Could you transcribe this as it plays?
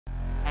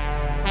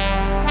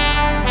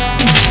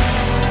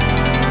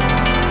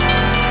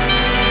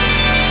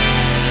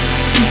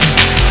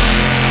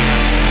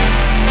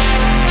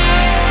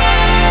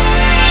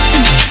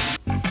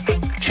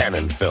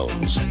Canon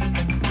Films,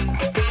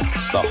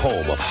 the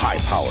home of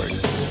high-powered,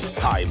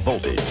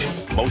 high-voltage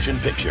motion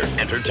picture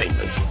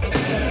entertainment.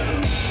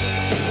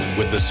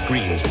 With the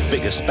screen's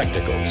biggest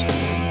spectacles,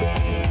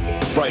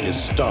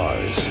 brightest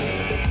stars,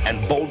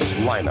 and boldest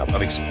lineup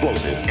of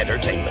explosive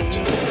entertainment.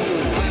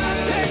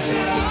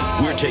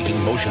 We're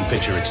taking motion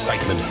picture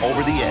excitement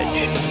over the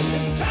edge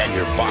and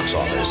your box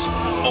office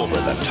over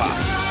the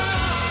top.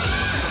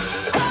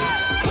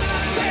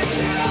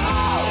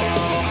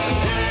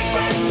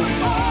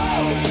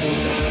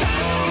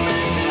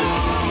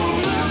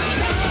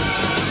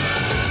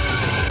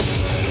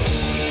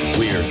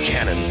 We're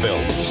Canon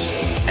Films,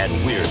 and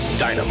we're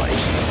dynamite.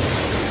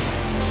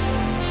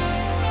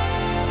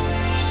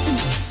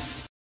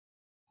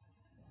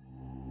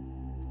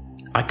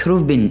 I could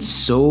have been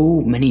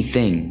so many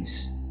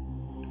things.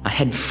 I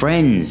had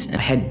friends, and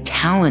I had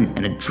talent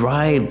and a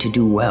drive to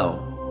do well.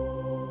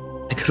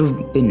 I could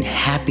have been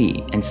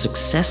happy and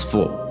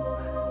successful.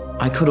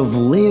 I could have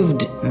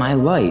lived my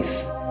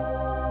life.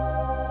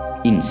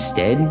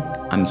 Instead,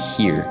 I'm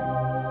here.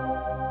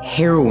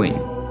 Heroin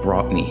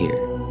brought me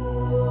here.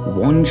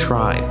 One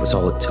try was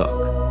all it took.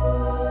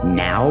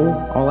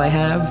 Now, all I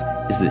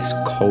have is this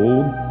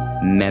cold,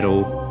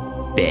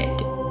 metal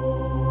bed.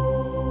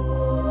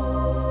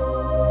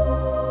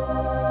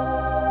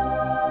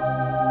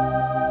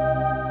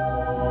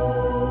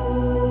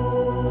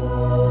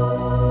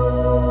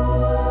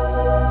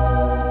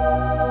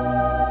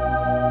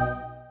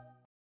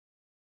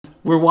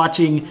 We're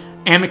watching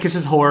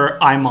Amicus's horror,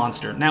 I,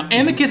 Monster. Now,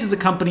 Amicus is a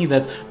company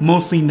that's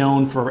mostly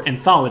known for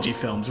anthology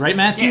films, right,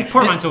 Matthew? Yeah,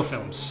 portmanteau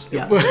films,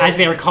 as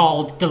they are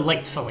called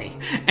delightfully.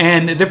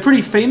 And they're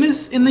pretty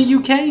famous in the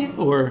UK,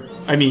 or,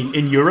 I mean,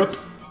 in Europe?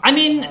 I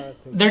mean,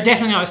 they're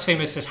definitely not as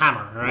famous as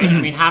Hammer, right? I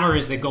mean, Hammer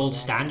is the gold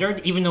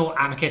standard, even though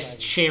Amicus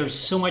shares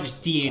so much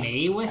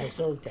DNA with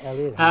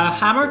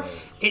Hammer.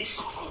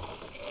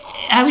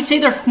 I would say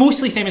they're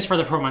mostly famous for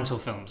their portmanteau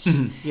films.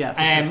 Yeah.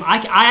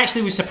 I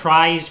actually was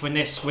surprised when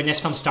this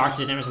film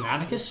started and it was an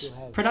Amicus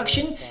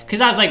production,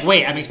 because I was like,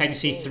 wait, I'm expecting to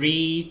see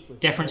 3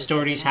 different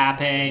stories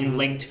happen,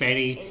 linked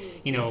very,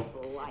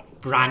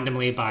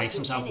 randomly by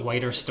some sort of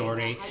wider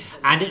story,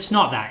 and it's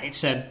not that.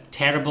 It's a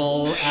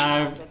terrible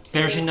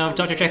version of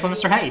Dr. Jekyll and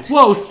Mr. Hyde.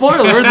 Whoa,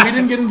 spoilers! We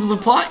didn't get into the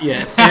plot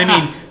yet. And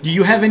I mean, do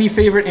you have any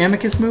favorite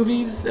Amicus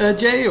movies,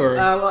 Jay? Or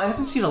well, I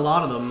haven't seen a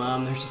lot of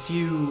them. There's a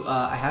few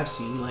I have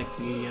seen, like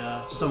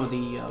some of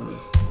the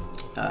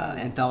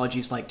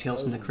anthologies, like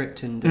Tales from the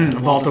Crypt and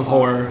Vault of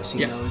Horror. I've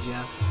seen those,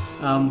 yeah.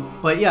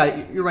 But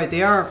yeah, you're right.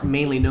 They are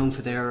mainly known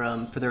for their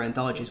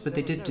anthologies, but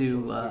they did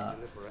do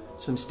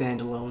some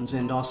standalones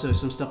and also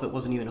some stuff that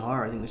wasn't even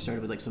horror. I think they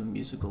started with like some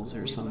musicals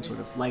or some sort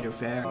of lighter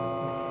fare.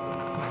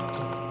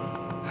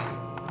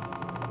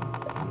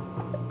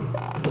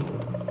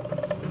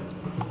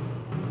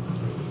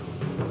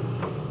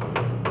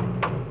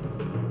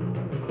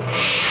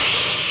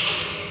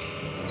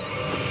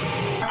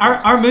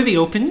 Our movie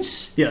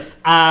opens yes,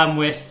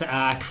 with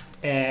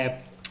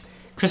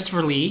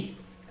Christopher Lee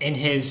in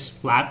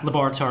his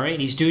laboratory, and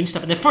he's doing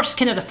stuff. And the first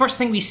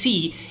thing we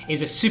see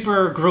is a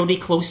super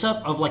grody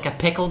close-up of like a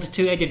pickled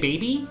 2-headed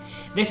baby.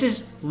 This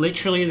is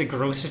literally the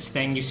grossest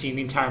thing you've seen in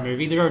the entire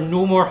movie. There are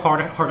no more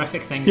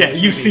horrific things. Yeah,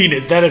 you've seen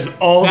it. That is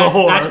all the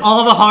horror. That's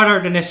all the horror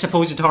in this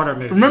supposed horror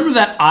movie. Remember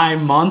that I,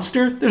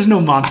 Monster? There's no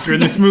monster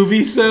in this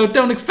movie, so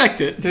don't expect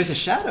it. There's a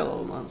shadow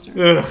of a monster.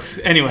 Ugh.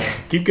 Anyway,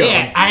 keep going.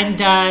 Yeah, and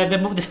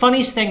the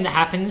funniest thing that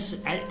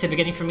happens at the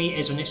beginning for me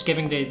is when it's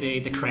giving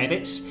the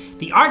credits.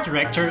 The art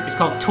director is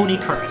called Tony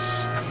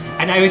Curtis.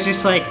 And I was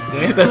just like,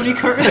 Tony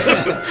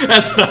Curtis?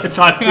 That's what I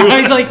thought too. I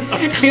was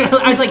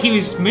like, he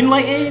was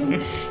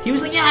moonlighting. He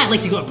was like, yeah, I'd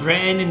like to go to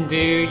Britain and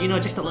do,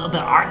 just a little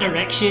bit of art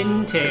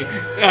direction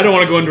to... I don't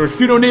want to go under a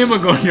pseudonym,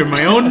 I'm going under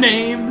my own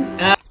name.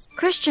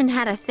 Christian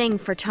had a thing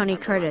for Tony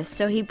Curtis,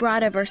 so he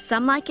brought over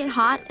Some Like It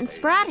Hot and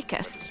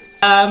Sporadicus.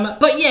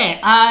 But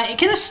yeah, it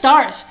kind of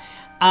starts,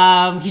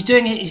 he's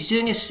doing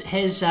his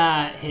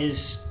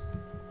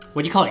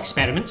what do you call it,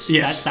 experiments?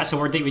 Yes. That's a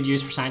word that you would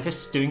use for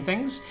scientists doing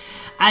things.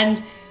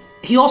 And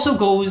he also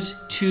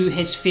goes to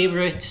his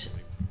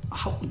favourite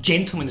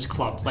gentleman's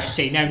club, let's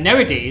say. Now,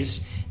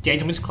 nowadays,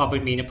 gentleman's club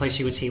would mean a place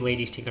you would see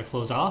ladies take their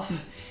clothes off.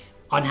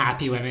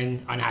 Unhappy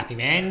women, unhappy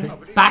men.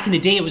 Back in the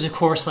day, it was, of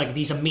course, like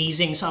these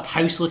amazing sort of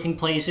house-looking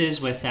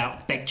places with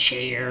big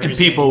chairs. And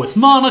people with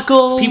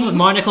monocles. People with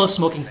monocles,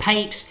 smoking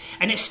pipes.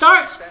 And it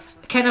starts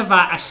kind of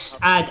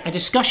a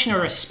discussion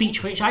or a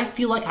speech which I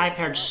feel like I've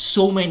heard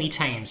so many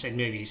times in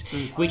movies,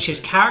 which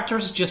is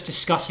characters just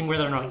discussing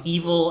whether or not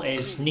evil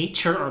is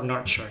nature or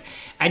nurture.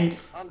 And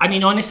I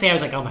mean, honestly, I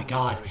was like, oh my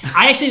god.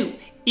 I actually,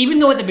 even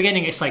though at the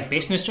beginning it's like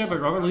based on a story by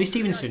Robert Louis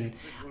Stevenson,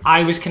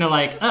 I was kind of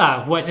like,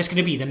 what is this going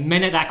to be? The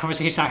minute that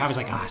conversation started, I was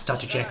like, it's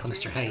Dr. Jekyll and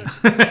Mr.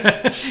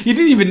 Hyde. You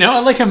didn't even know? I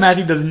like how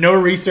Matthew does no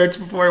research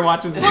before he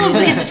watches the movie.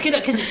 Because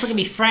it's going to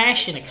be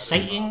fresh and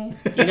exciting.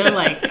 You know,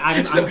 like,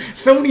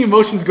 so many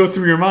emotions go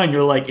through your mind.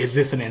 You're like, is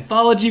this an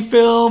anthology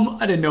film?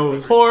 I didn't know it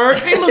was horror.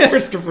 Hey, look,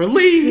 Christopher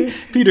Lee,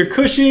 Peter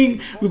Cushing,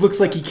 who looks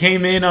like he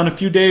came in on a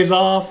few days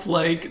off,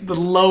 like the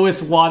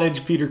lowest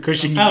wattage Peter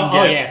Cushing you can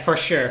get. Oh, yeah, for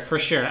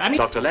sure. I mean,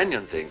 Dr.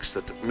 Lanyon thinks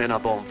that men are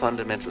born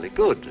fundamentally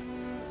good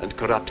and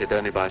corrupted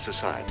only by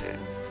society.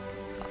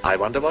 I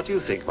wonder what you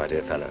think, my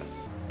dear fellow.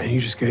 And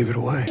you just gave it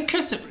away.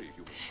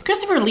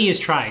 Christopher Lee is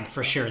trying,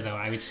 for sure, though,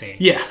 I would say.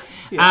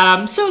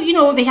 Yeah. So, you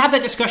know, they have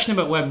that discussion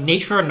about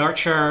nature or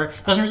nurture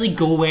doesn't really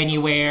go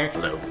anywhere.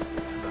 Hello.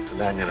 Dr.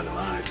 Lanyon and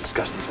I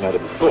discussed this matter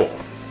before.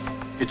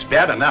 It's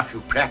bad enough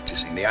you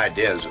practicing the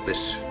ideas of this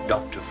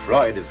Dr.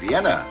 Freud of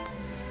Vienna.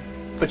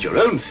 But your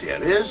own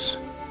theories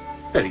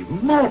are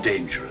even more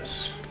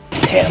dangerous.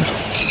 Damn.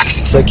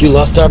 Looks like you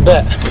lost our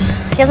bet.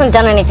 He hasn't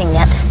done anything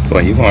yet.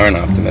 Well, you are an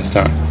optimist,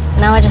 huh?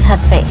 Now I just have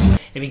faith.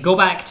 Then we go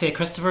back to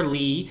Christopher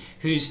Lee,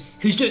 who's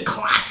doing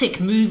classic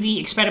movie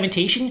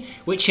experimentation,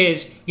 which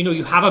is, you know,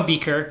 you have a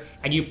beaker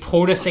and you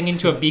pour a thing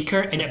into a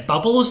beaker and it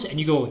bubbles and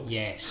you go,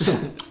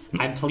 yes,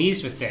 I'm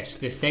pleased with this.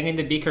 The thing in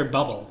the beaker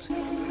bubbled.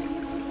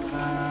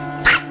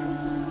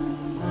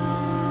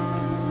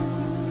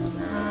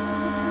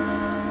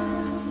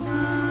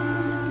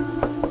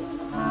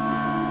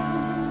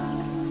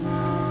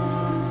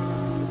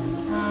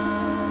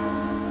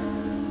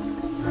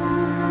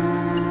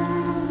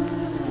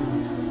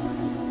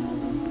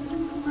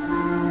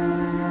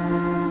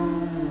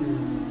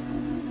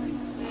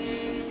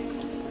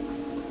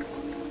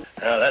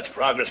 That's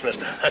progress,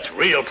 mister. That's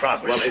real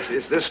progress. Well,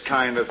 it's this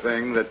kind of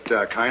thing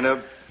that kind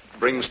of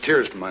brings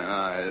tears to my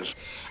eyes.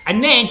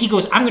 And then he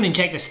goes, I'm going to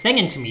inject this thing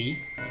into me.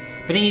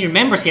 But then he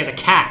remembers he has a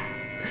cat.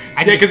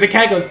 And yeah, because the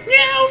cat goes,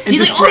 meow, and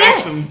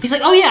distracts him. He's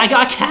like, oh yeah, I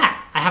got a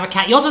cat. I have a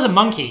cat. He also has a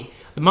monkey.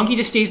 The monkey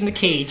just stays in the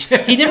cage.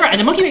 And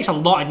the monkey makes a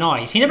lot of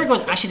noise. He never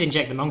goes, I should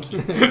inject the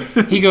monkey.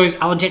 He goes,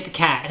 I'll inject the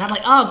cat. And I'm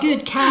like, oh,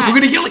 good, cat. We're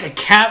going to get like a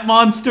cat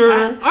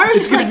monster.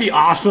 It's going to be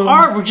awesome.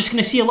 Or we're just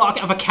going to see a lot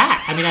of a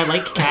cat. I mean, I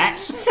like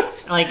cats.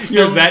 Like,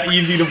 you're that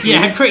easy to please.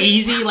 Yeah, I'm pretty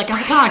easy. Like, I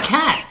was like, a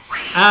cat.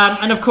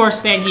 And of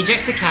course, then he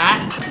injects the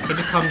cat. It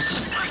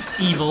becomes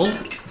evil.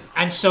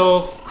 And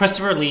so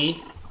Christopher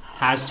Lee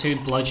has to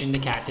bludgeon the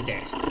cat to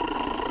death.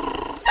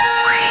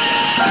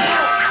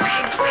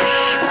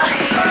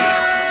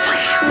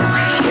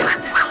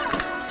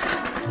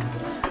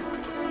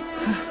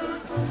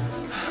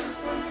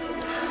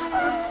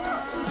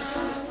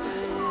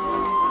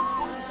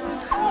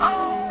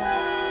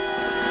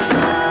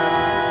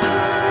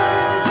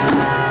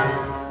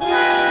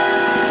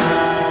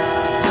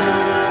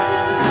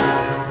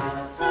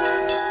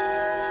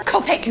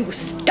 You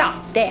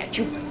stop that,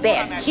 you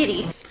bad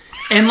kitty.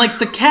 And like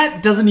the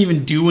cat doesn't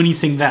even do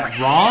anything that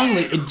wrong.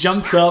 Like it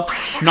jumps up,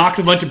 knocks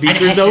a bunch of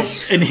beakers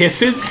out, and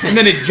hisses, and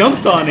then it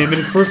jumps on him. And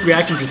his first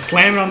reaction is to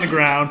slam it on the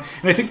ground.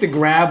 And I think to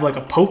grab like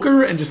a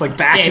poker and just like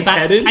bash its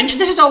head in. And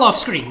this is all off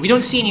screen. We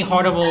don't see any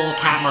horrible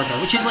cat murder,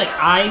 which is like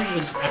I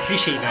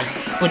appreciate this,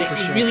 but it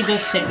really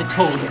does set the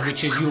tone,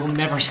 which is you will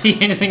never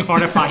see anything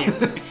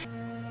horrifying.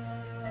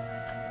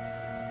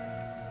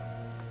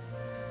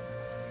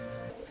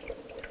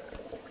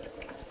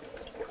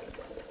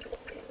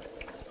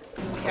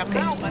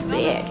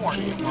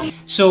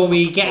 So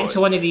we get into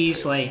one of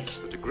these, like,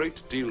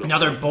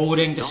 another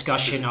boring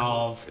discussion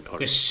of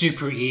the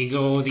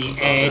superego,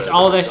 the id,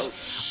 all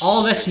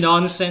this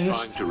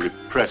nonsense. Trying to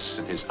repress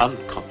in his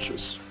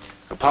unconscious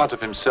a part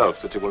of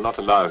himself that he will not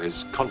allow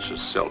his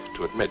conscious self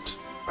to admit.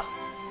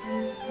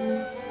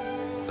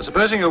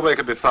 Supposing a way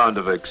could be found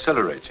of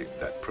accelerating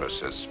that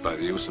process by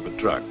the use of a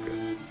drug,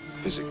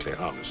 physically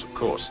harmless, of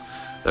course,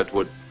 that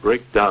would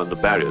break down the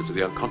barriers of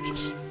the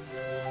unconscious.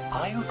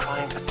 Are you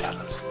trying to tell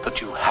us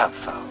that you have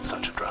found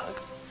such a drug?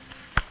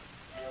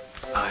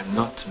 I'm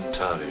not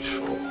entirely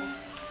sure.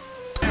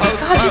 Oh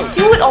God, just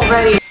do it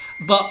already!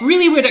 But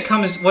really what it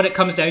comes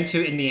down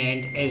to in the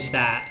end is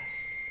that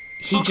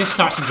he just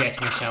starts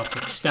injecting himself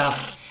with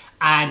stuff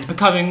and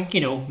becoming, you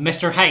know,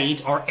 Mr.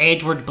 Hyde or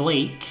Edward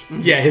Blake.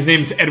 Yeah, his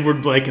name's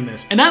Edward Blake in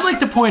this. And I'd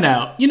like to point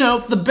out, you know,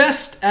 the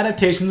best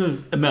adaptations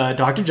of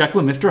Dr.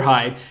 Jekyll and Mr.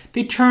 Hyde,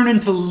 they turn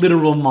into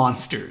literal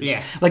monsters.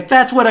 Yeah. Like,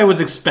 that's what I was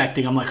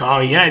expecting. I'm like, oh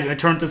yeah, he's gonna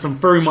turn into some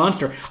furry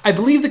monster. I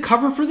believe the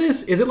cover for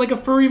this, is it like a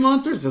furry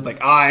monster? It's just like,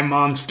 I'm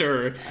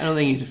monster. I don't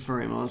think he's a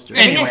furry monster.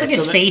 Anyway, it's like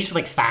his face with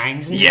like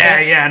fangs and stuff.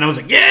 Yeah, and I was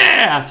like,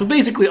 yeah! So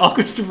basically all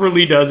Christopher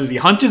Lee does is he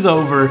hunches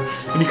over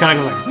and he kind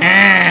of goes like,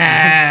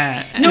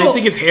 and I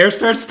think his hair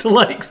starts to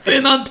like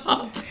thin on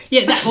top.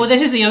 Yeah, well,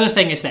 this is the other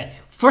thing is that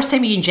first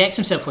time he injects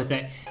himself with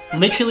it,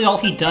 literally all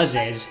he does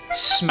is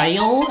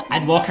smile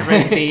and walk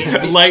around the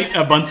light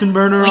a Bunsen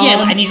burner on.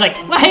 Yeah, and he's like,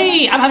 well,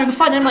 hey, I'm having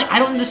fun. And I'm like, I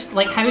don't just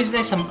like how is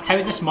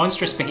this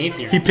monstrous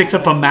behavior? He picks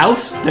up a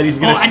mouse that he's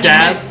gonna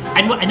stab.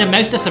 And the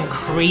mouse does some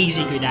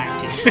crazy good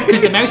acting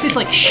because the mouse is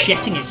like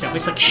shitting itself.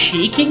 It's like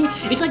shaking.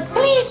 It's like,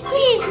 please,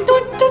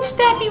 don't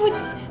stab me with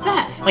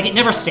that. Like, it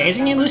never says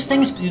any of those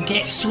things, but you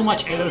get so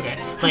much out of it.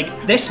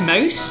 Like, this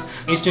mouse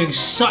is doing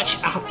such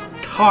a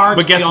hard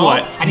But guess job,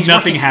 what? and he's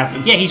Nothing working,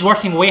 happens. Yeah, he's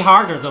working way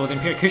harder, though, than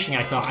Peter Cushing,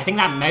 I thought. I think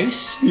that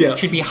mouse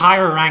should be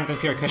higher ranked than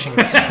Peter Cushing.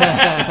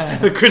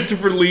 The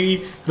Christopher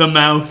Lee, the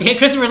mouse. Yeah,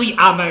 Christopher Lee,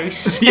 a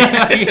mouse.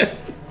 Yeah.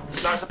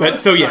 But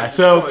so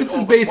this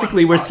is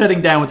basically we're setting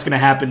down what's going to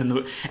happen in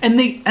the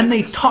and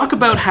they talk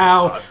about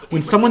how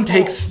when someone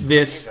takes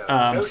this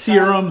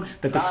serum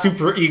that the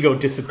superego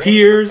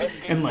disappears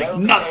and like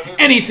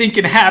anything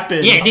can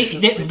happen.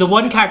 Yeah, the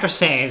one character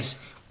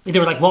says, they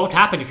were like, what would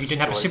happen if you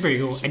didn't have a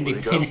superego? And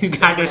the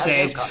character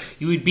says,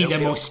 you would be the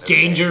most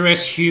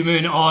dangerous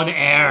human on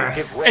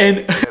earth.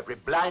 And every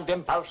blind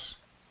impulse,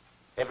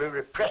 every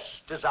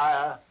repressed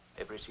desire,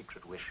 every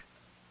secret wish.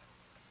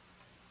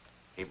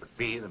 He would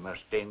be the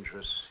most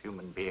dangerous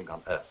human being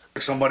on earth.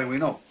 Somebody we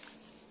know.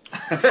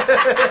 I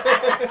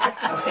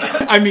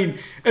mean,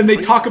 and they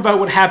talk about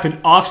what happened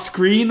off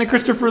screen that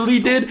Christopher Lee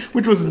did,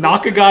 which was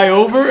knock a guy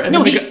over. And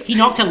no, he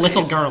knocked a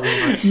little girl over.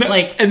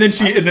 And then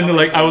they're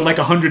like, I would like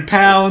 100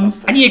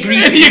 pounds. And he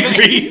agrees. And he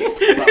agrees.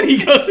 And he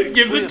goes and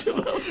gives it to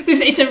them.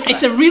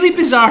 It's a really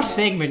bizarre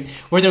segment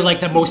where they're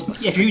like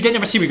if you didn't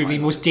have a superhero, you'd be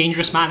the most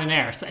dangerous man on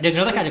earth. And then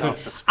another guy goes,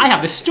 I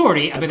have this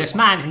story about this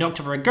man who knocked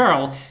over a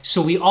girl,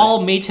 so we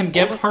all made him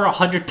give her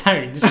 100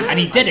 pounds, and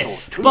he did it.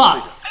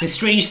 But the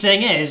strange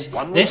thing is,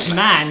 this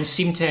man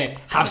seemed to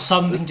have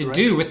something to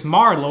do with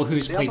Marlowe,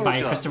 who's played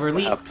by Christopher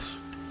Lee. Perhaps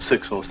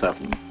 6 or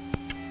 7,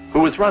 who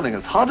was running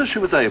as hard as she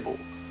was able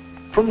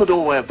from the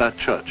doorway of that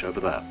church over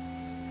there.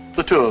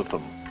 The two of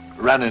them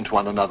ran into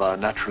one another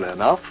naturally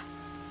enough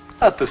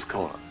at this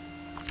corner.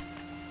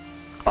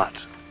 But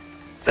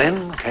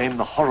then came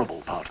the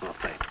horrible part of the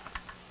thing.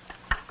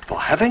 For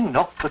having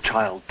knocked the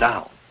child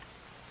down,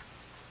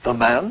 the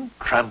man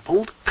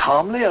trampled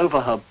calmly over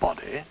her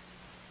body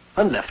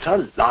and left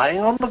her lying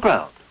on the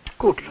ground.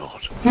 Good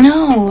Lord.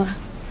 No.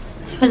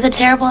 It was a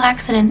terrible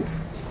accident.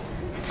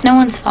 It's no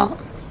one's fault.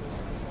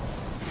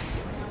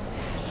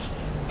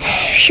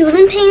 She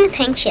wasn't paying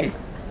attention.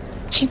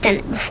 She's done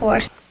it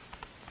before.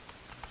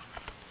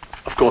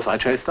 Of course, I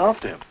chased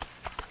after him,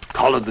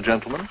 collared the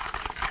gentleman,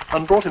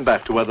 and brought him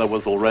back to where there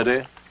was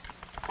already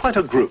quite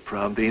a group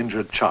round the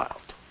injured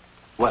child.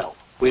 Well,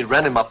 we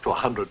ran him up to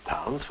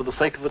 £100 for the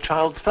sake of the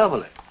child's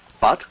family.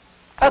 But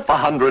at the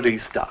 100 he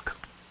stuck.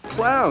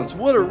 Clowns,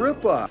 what a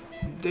ripoff!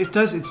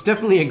 It's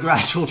definitely a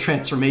gradual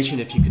transformation,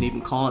 if you can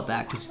even call it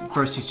that, because at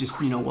first he's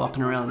just,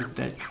 walking around with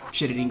that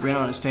shit-eating grin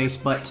on his face,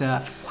 but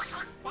it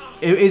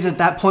is at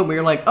that point where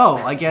you're like, oh,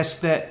 I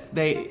guess that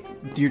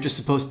you're just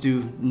supposed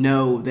to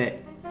know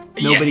that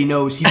nobody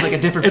knows he's like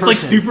a different it's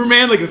person. It's like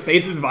Superman, like his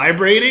face is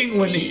vibrating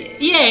when he...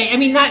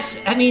 Yeah,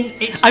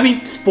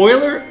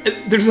 spoiler,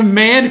 there's a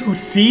man who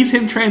sees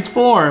him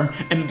transform,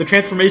 and the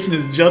transformation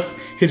is just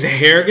his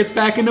hair gets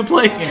back into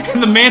place,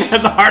 and the man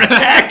has a heart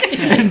attack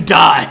and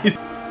dies.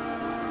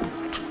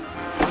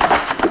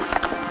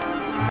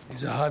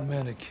 He's a hard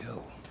man to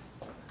kill,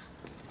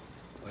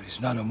 but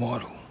he's not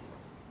immortal.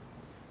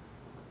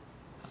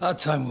 Our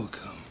time will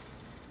come.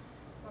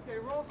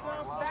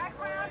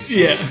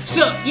 Yeah.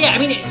 So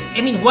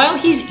while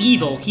he's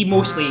evil, he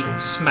mostly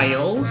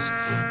smiles.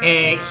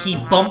 He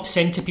bumps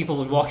into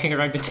people walking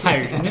around the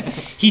town.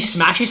 He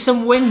smashes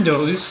some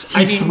windows.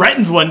 He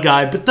threatens one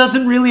guy, but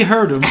doesn't really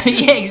hurt him.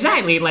 Yeah,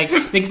 exactly. Like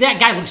that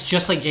guy looks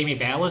just like Jamie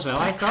Bell as well,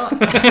 I thought,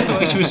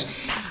 which was.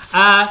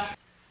 Oh,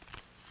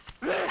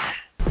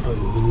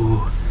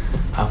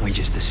 aren't we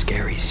just the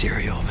scary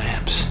serial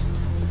vamps?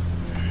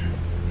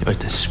 Or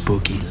the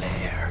spooky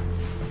lair?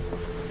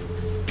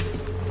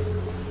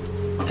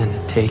 And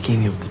the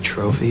taking of the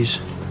trophies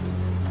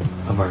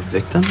of our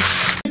victims?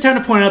 I'm trying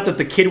to point out that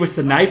the kid with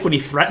the knife, when he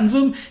threatens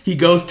him, he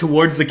goes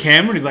towards the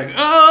camera and he's like,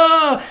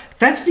 oh!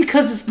 That's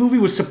because this movie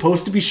was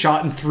supposed to be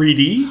shot in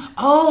 3D.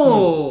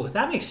 Oh,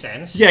 that makes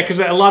sense. Yeah, because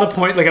at one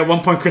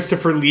point,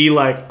 Christopher Lee, he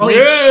pokes at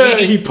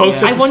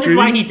the I wondered screen.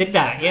 why he did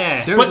that,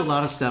 yeah. There's a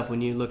lot of stuff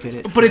when you look at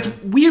it. But it's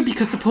weird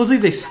because supposedly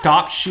they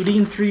stopped shooting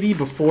in 3D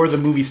before the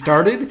movie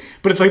started,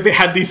 but it's like they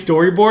had these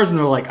storyboards and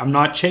they're like, I'm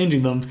not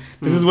changing them.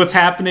 This is what's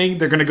happening.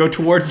 They're going to go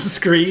towards the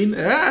screen.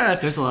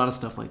 There's a lot of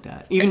stuff like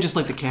that. Even just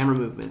like the camera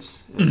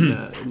movements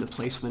and the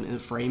placement and the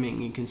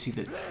framing, you can see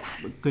that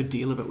a good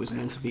deal of it was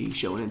meant to be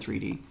shown in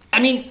 3D. I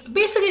mean,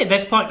 basically at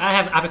this point, I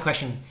have a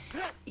question.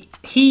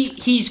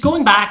 He's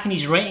going back and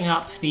he's writing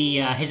up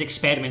his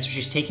experiments, which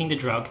is taking the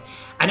drug.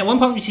 And at one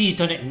point we see he's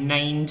done it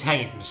 9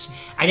 times.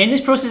 And in this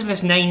process of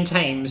this 9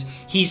 times,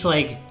 he's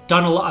like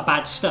done a lot of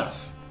bad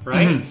stuff,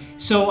 right? Mm-hmm.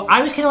 So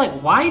I was kind of like,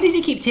 why does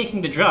he keep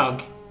taking the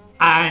drug?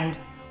 And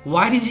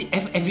why does he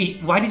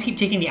keep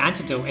taking the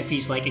antidote if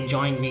he's like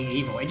enjoying being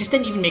evil? It just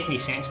didn't even make any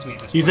sense to me at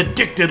this point. He's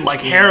addicted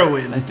like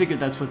heroin. I figured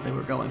that's what they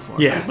were going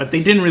for. Yeah, but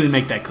they didn't really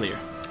make that clear.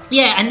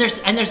 Yeah, and there's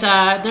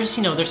a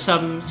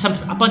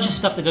bunch of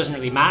stuff that doesn't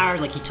really matter.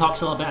 Like he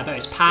talks a little bit about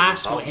his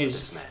past, what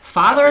his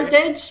father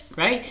did,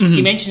 right? Mm-hmm.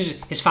 He mentions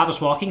his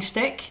father's walking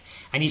stick,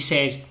 and he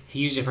says he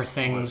used it for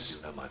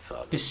things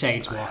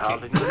besides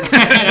walking.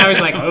 And I was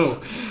like,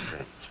 oh.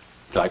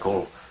 Like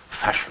all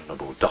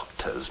fashionable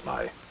doctors,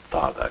 my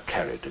father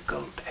carried a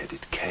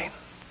gold-headed cane.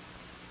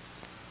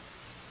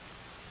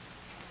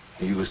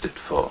 He used it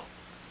for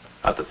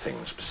other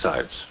things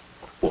besides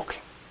walking.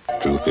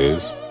 Truth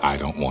is, I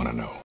don't want to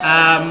know.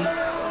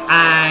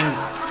 And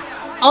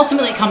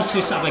ultimately it comes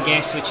to sort of, I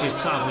guess, which is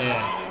sort of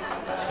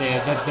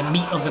the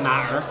meat of the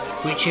matter,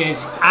 which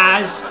is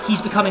as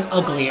he's becoming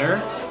uglier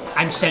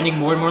and sounding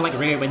more and more like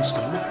Ray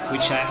Winstone,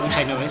 which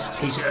I noticed.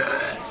 He's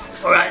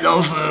all right,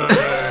 love.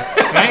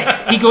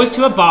 Right? He goes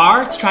to a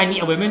bar to try and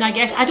meet a woman, I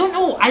guess. I don't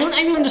know. I don't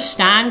really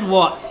understand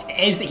what it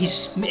is that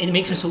it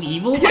makes him so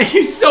evil. Yeah,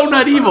 he's so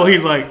not evil.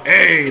 He's like,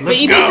 hey, let's go. But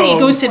he basically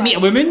goes to meet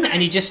a woman,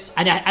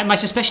 and my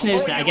suspicion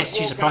is that I guess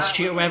she's a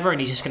prostitute or whatever, and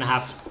he's just gonna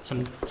have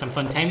some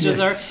fun times with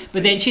her.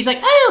 But then she's like,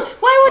 oh,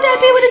 why would I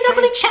be with an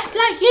ugly chap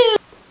like you?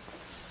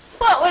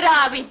 What would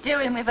I be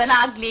doing with an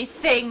ugly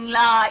thing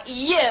like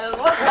you?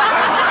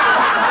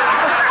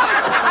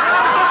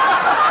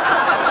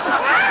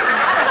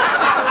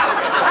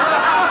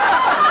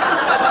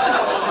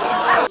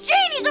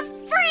 Janie's a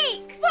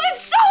freak! Well, then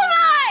so am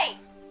I!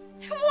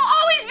 We'll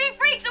always be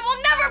freaks and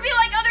we'll never be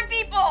like other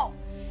people!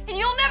 And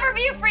you'll never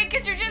be a freak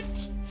because you're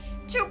just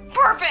too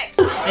perfect!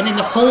 And then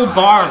the whole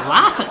bar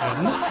laugh at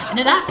him, and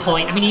at that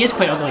point, I mean, he is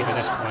quite ugly by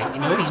this point,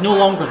 you know? He's no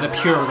longer the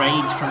pure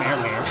ride from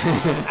earlier.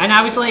 And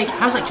I was like, do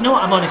you know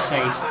what? I'm on his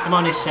side. I'm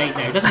on his side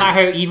now. It doesn't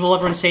matter how evil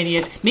everyone's saying he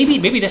is.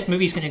 Maybe this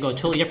movie's going to go a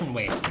totally different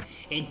way.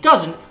 It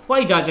doesn't.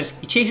 What he does is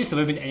he chases the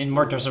woman and then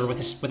murders her with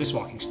his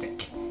walking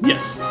stick.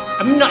 Yes.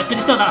 But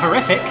it's not that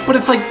horrific. But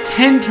it's like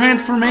 10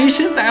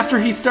 transformations after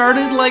he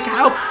started. Like,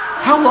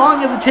 how long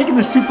has it taken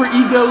the super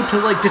ego to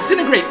like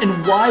disintegrate?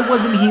 And why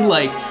wasn't he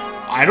like,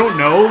 I don't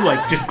know,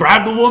 like just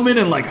grab the woman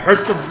and like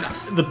hurt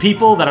the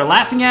people that are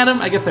laughing at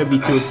him? I guess that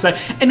would be too exciting.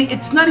 And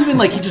it's not even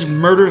like he just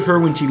murders her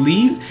when she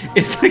leaves.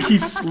 It's like he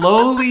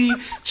slowly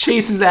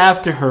chases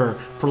after her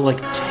for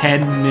like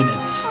 10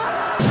 minutes.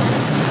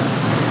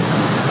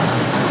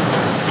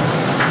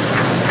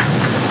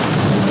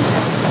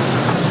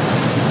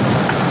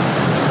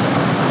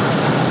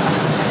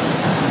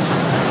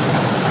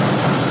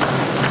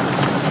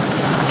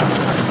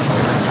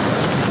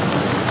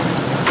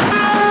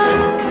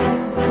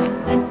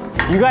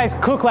 You guys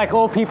cook like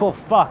old people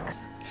fuck.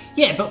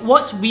 Yeah, but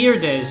what's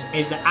weird is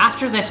that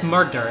after this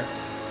murder,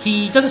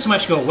 he doesn't so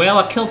much go, well,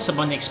 I've killed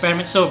someone, the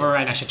experiment's over,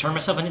 and I should turn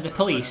myself into the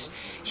police.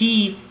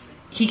 He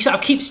sort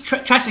of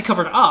tries to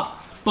cover it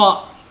up,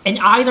 but in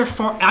either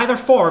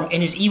form, in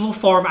his evil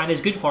form and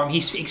his good form, he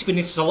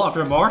experiences a lot of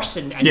remorse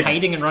and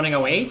hiding and running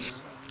away.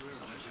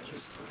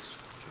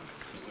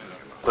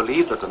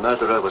 Believe that the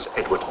murderer was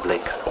Edward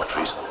Blake. What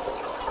reason?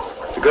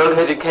 The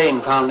gold-headed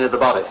cane found near the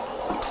body.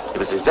 It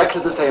was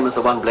exactly the same as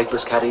the one Blake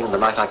was carrying the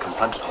night I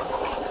confronted him.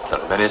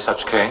 There are many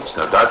such canes,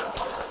 no doubt.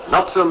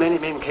 Not so many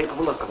men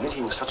capable of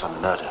committing such a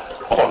murder.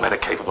 All men are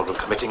capable of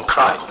committing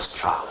crimes,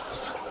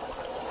 Charles.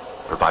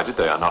 provided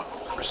they are not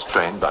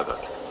restrained by the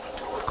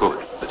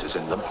good that is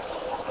in them.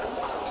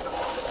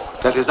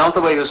 That is not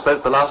the way you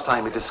spoke the last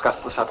time we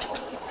discussed the subject.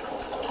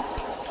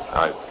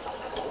 I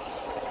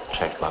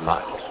changed my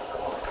mind.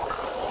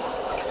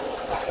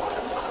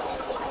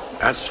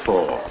 As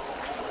for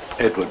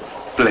Edward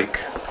Blake,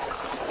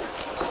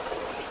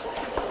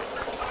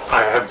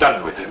 I have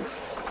done with him.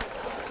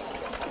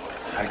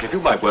 I give you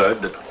my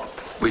word that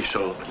we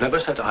shall never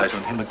set eyes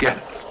on him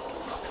again.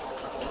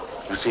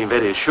 You seem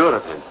very sure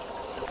of him.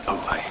 Oh,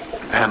 I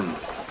am.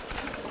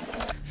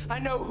 I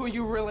know who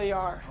you really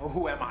are. Oh,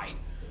 who am I?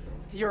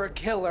 You're a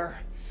killer.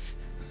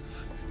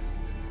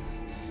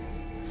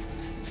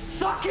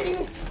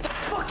 Sucking the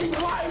fucking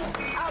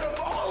life out of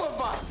all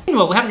of us!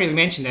 Well, we haven't really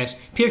mentioned this.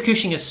 Peter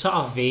Cushing is sort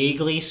of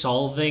vaguely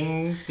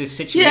solving this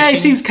situation. Yeah, he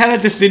seems kind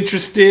of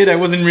disinterested. I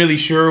wasn't really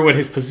sure what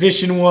his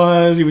position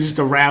was. He was just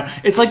around.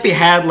 It's like they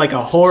had like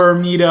a horror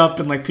meetup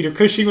and like Peter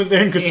Cushing was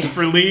there and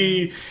Christopher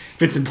Lee.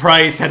 Vincent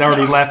Price had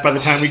already left by the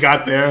time we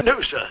got there.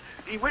 No, sir.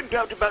 He went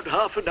out about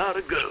half an hour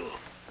ago.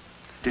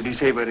 Did he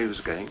say where he was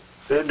going?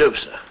 No,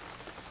 sir.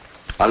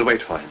 I'll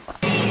wait for him.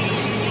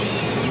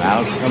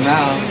 Now come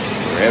out.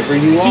 Wherever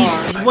you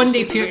are. One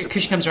day Peter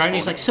Cushing comes around and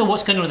he's like, so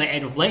what's going on with that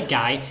Edward Blake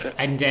guy?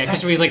 And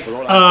Christopher Lee's like,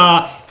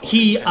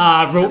 he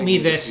wrote me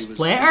this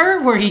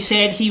letter where he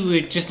said he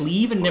would just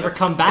leave and never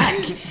come back.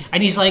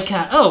 And he's like,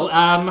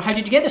 how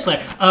did you get this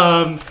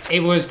letter? It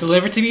was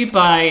delivered to me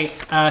by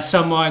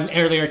someone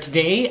earlier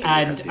today,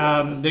 and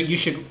that you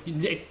should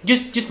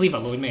just leave it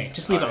alone, mate.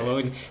 Just leave it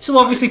alone. So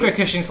obviously Peter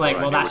Cushing's like,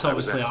 well, that's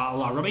obviously a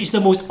lot of rubbish. It's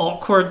the most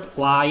awkward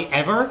lie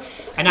ever.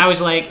 And I was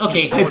like,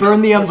 okay. I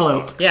burned the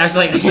envelope. Yeah, I was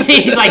like,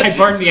 he's like, I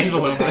burned the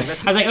envelope. I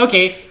was like,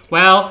 okay,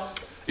 well,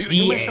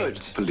 You may show it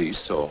to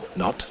police or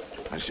not,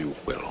 as you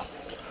will.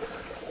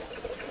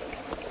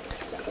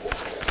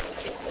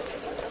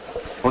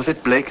 Was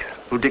it Blake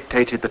who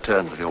dictated the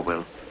terms of your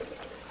will?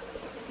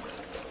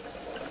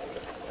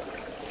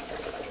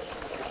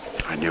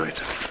 I knew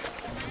it.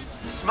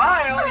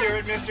 Smile,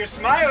 you're Mr.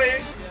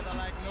 Smiley's.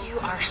 You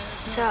are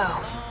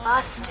so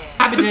busted.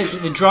 What happens is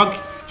that the drug,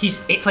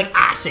 it's like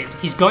acid.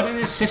 He's got it in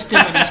his system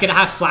and he's going to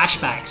have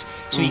flashbacks.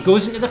 So he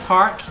goes into the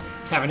park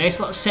to have a nice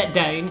little sit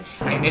down,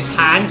 and his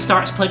hand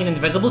starts playing an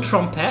invisible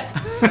trumpet,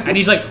 and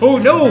he's like, oh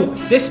no,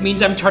 this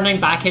means I'm turning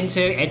back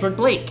into Edward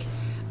Blake. He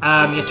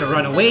has to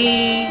run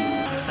away.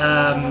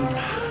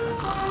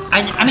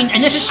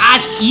 And this is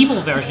as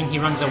evil version. He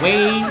runs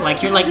away.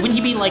 Like, you're like, wouldn't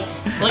he be like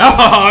oh,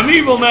 I'm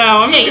evil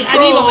now. I'm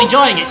evil,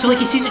 enjoying it. So like,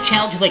 he sees a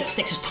child who like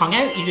sticks his tongue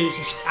out. You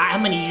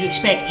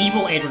expect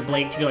evil Edward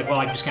Blake to be like, well,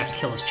 I'm just gonna have to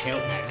kill this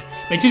child now.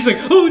 But he's like,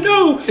 oh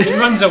no, and he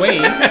runs away.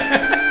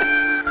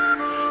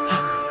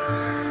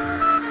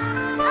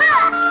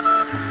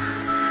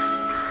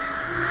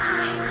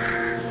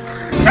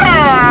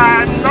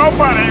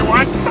 Nobody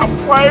wants to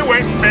play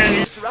with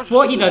me.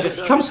 What he does is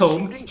he comes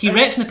home, he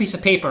writes on a piece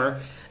of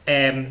paper,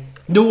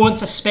 no one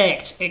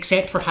suspects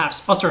except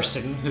perhaps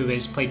Utterson, who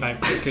is played by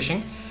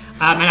Cushing.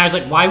 And I was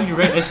like, why would you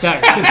write this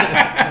down?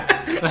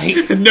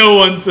 Like, no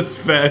one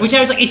suspects. Which I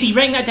was like, is he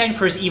writing that down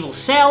for his evil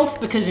self?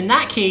 Because in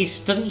that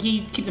case, doesn't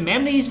he keep the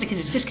memories? Because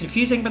it's just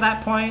confusing by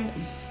that point.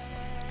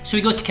 So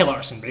he goes to kill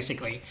Utterson,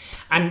 basically.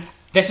 And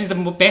this is the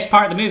best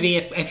part of the movie.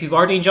 If you've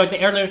already enjoyed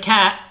the earlier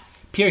cat,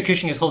 Peter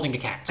Cushing is holding a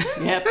cat.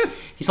 Yep.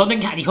 He's holding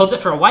a cat. He holds it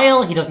for a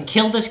while. He doesn't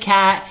kill this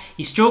cat.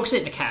 He strokes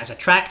it. The cat is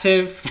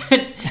attractive.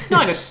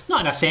 not in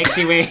a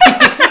sexy way. Is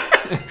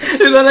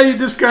that how you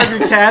describe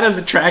your cat, as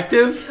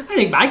attractive? I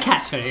think my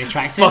cat's very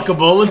attractive.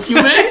 Fuckable, if you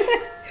may.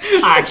 Do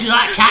you know,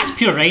 that cat's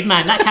pure ride,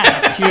 man. That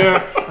cat's a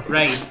pure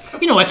ride.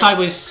 You know, if I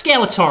was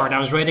Skeletor and I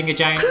was riding a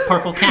giant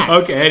purple cat.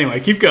 Okay, anyway,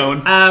 keep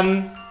going.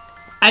 And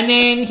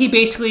then he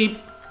basically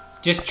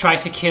just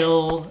tries to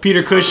kill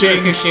Peter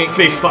Cushing.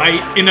 They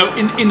fight in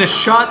a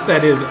shot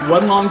that is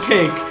one long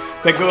take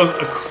that goes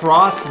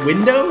across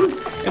windows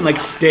and like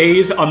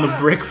stays on the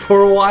brick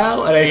for a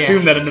while, and I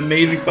assume that an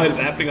amazing fight is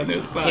happening on the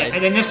other side. Yeah,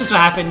 and then this is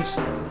what happens.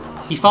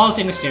 He falls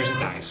down the stairs and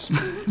dies.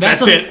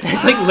 That's it.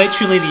 That's like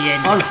literally the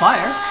end. On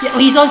fire? Yeah, well,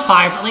 he's on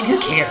fire, but like, who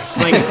cares?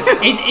 Like,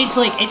 it's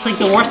like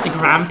the worst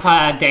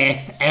grandpa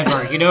death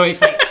ever. You know, it's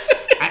like,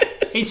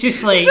 it's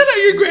just like. Is that how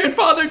your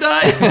grandfather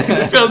died?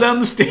 He fell down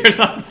the stairs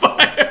on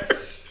fire.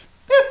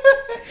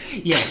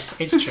 Yes,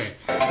 it's true.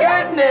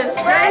 Goodness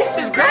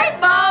gracious, great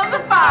balls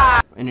of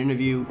fire! An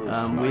interview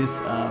with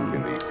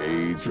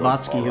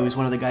Zavatsky, who was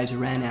one of the guys who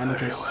ran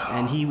Amicus,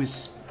 and he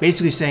was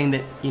basically saying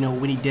that, you know,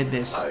 when he did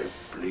this,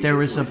 there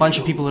was a bunch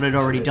of people that had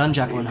already done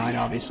Jekyll and Hyde,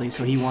 obviously,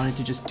 so he wanted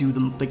to just do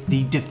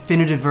the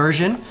definitive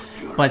version.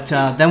 But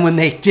then when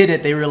they did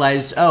it, they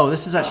realized, oh,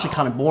 this is actually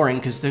kind of boring,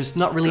 because there's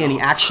not really any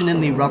action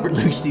in the Robert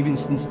Louis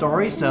Stevenson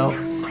story, so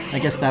I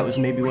guess that was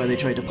maybe why they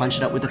tried to punch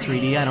it up with the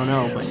 3D, I don't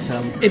know, but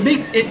it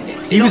makes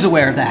it. He was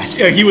aware of that.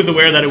 Yeah, he was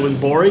aware that it was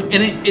boring,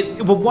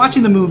 and but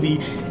watching the movie,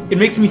 it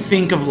makes me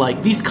think of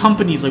like these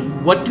companies, like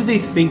what do they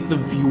think the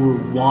viewer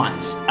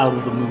wants out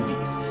of the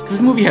movies? Because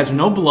this movie has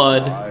no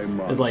blood,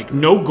 there's like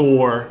no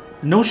gore,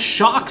 no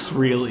shocks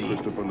really.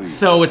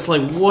 So it's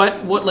like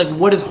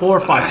what is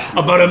horrifying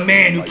about a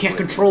man who can't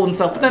control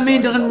himself? But that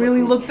man doesn't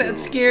really look that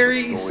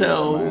scary,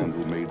 so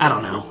I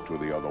don't know.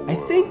 I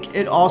think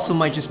it also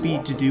might just be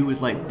to do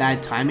with like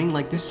bad timing.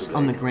 Like this,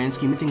 on the grand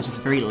scheme of things, was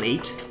very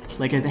late.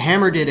 Like the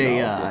Hammer did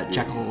a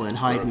Jekyll and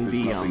Hyde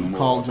movie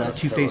called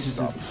Two Faces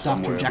of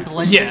Dr. Jekyll.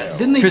 I think. Yeah,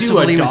 didn't they do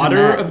a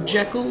Daughter of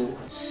Jekyll?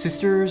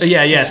 Sisters?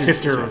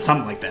 Sister or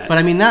something like that. But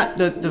I mean, that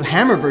the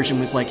Hammer version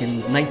was like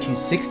in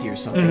 1960 or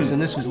something,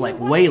 and this was like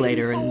way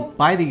later. And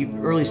by the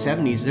early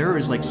 70s, there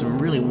was like some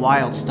really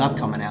wild stuff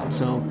coming out.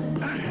 So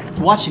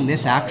watching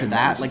this after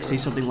that, like say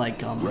something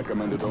like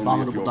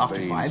Abominable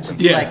Dr. Phibes,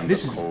 yeah, like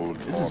this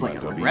is like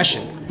a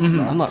regression.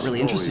 I'm not really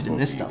interested in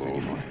this stuff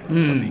anymore.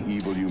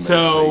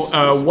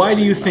 So why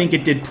do you think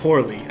it did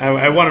poorly?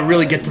 I want to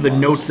really get to the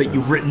notes that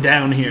you've written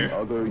down here.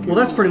 Well,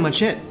 that's pretty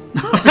much it.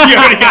 You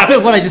already got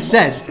it. What I just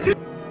said.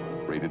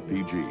 Rated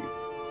PG.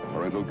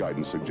 Parental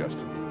guidance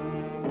suggested.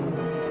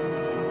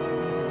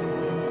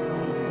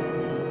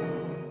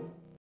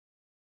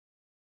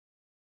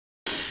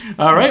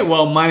 All right.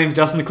 Well, my name's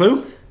Justin the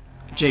Clue.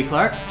 Jay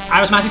Clarke.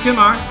 I was Matthew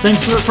Kumar.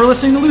 Thanks for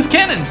listening to Loose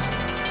Cannons.